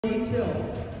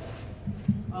detail.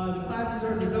 The classes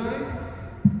are designed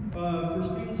for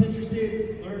students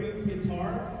interested in learning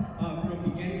guitar from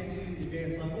beginning to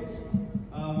advanced levels.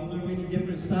 We learn many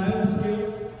different styles,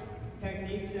 skills,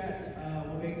 techniques that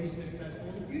will make you successful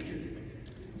in the future.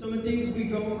 Some of the things we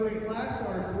go over in class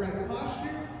are correct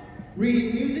posture,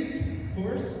 reading music, of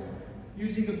course,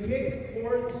 using the pick,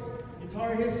 chords,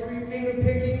 guitar history, finger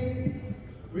picking,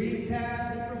 reading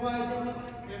tabs, improvising,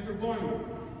 and performing.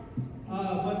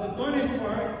 But the funnest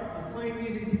part is playing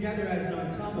music together as an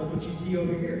ensemble, which you see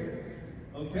over here.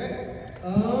 Okay?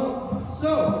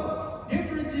 So,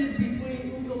 differences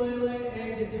between ukulele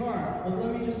and guitar. Well,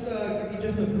 let me just give you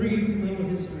just a brief little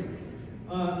history.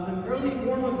 An early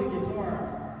form of the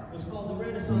guitar was called the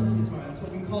Renaissance guitar. That's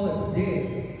what we call it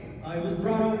today. It was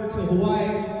brought over to Hawaii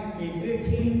in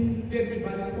 1550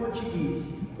 by the Portuguese,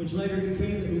 which later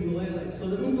became the ukulele. So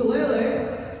the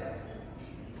ukulele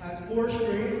has 4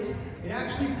 strings. It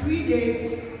actually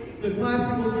predates the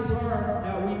classical guitar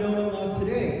that we know and love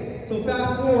today. So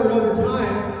fast forward over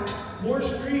time, more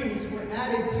strings were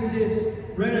added to this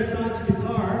Renaissance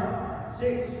guitar,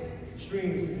 6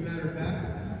 strings as a matter of fact.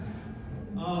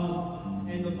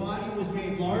 And the body was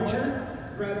made larger,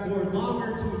 fretboard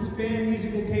longer to expand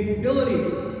musical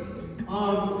capabilities,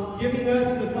 giving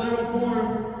us the final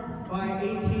form by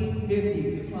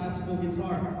 1850, the classical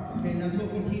guitar. Okay, that's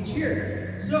what we teach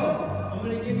here. So, I'm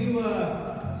going to give you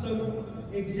some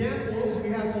examples. We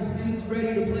have some students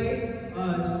ready to play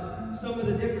some of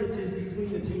the differences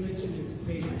between the 2 instruments in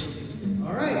case you're interested.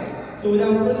 All right, so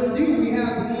without further ado, we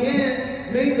have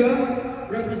Leanne Manga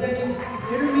representing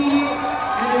intermediate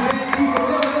and advanced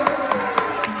ukulele.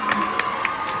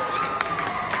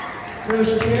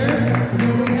 First chair. And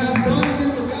then we have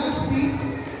Donovan Legaspi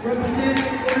representing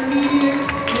intermediate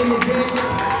and advanced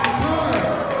guitar.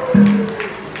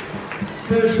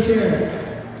 First chair.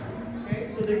 Okay,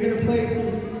 so they're going to play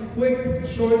some quick,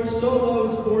 short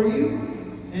solos for you.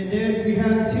 And then we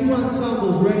have 2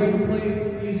 ensembles ready to play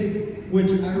some music,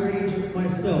 which I arranged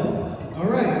myself. All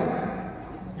right,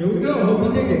 here we go. Hope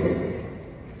you dig it.